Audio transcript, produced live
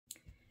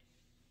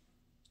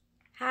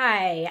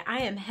Hi, I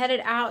am headed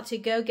out to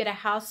go get a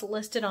house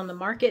listed on the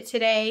market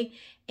today.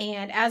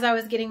 And as I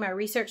was getting my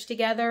research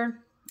together,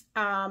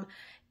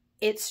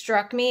 it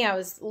struck me. I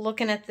was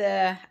looking at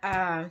the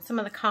some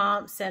of the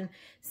comps and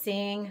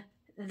seeing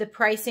the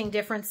pricing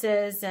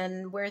differences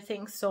and where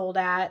things sold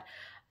at,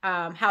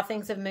 how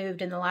things have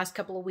moved in the last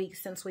couple of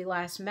weeks since we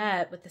last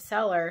met with the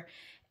seller.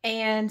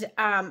 And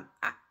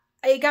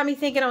it got me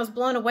thinking. I was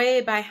blown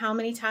away by how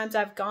many times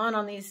I've gone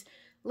on these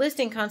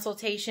listing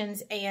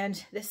consultations,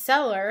 and the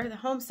seller, the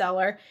home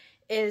seller,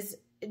 is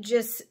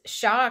just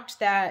shocked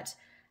that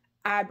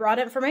I brought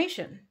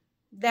information,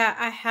 that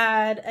I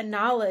had a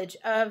knowledge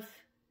of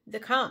the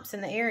comps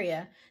in the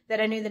area,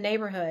 that I knew the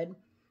neighborhood,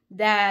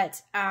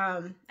 that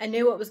I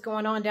knew what was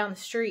going on down the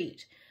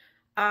street.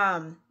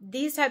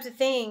 These types of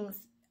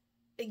things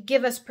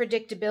give us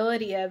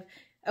predictability of,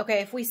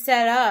 okay, if we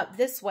set up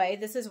this way,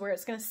 this is where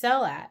it's going to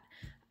sell at.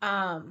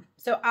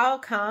 So I'll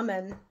come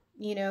and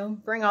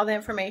bring all the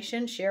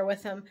information, share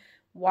with them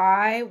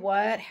why,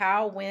 what,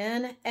 how,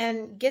 when,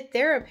 and get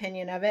their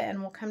opinion of it. And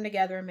we'll come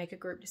together and make a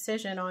group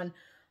decision on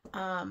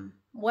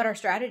what our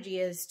strategy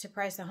is to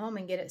price the home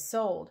and get it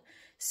sold.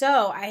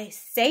 So I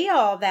say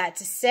all that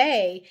to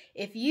say,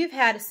 if you've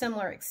had a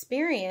similar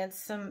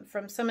experience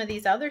from some of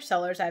these other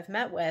sellers I've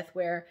met with,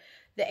 where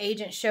the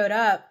agent showed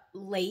up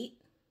late,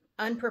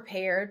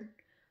 unprepared,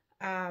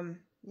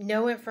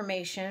 no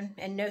information,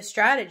 and no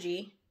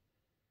strategy,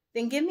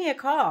 then give me a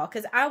call,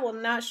 because I will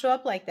not show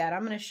up like that.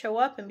 I'm going to show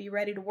up and be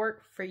ready to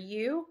work for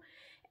you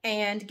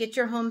and get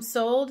your home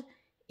sold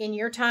in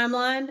your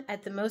timeline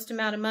at the most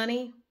amount of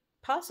money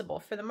possible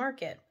for the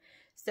market.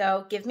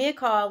 So give me a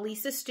call.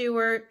 Lisa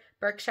Stewart,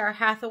 Berkshire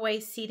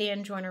Hathaway,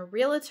 Sedan Joiner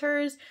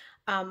Realtors.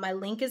 My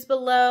link is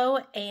below,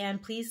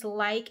 and please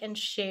like and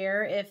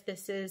share if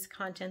this is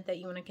content that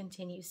you want to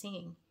continue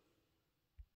seeing.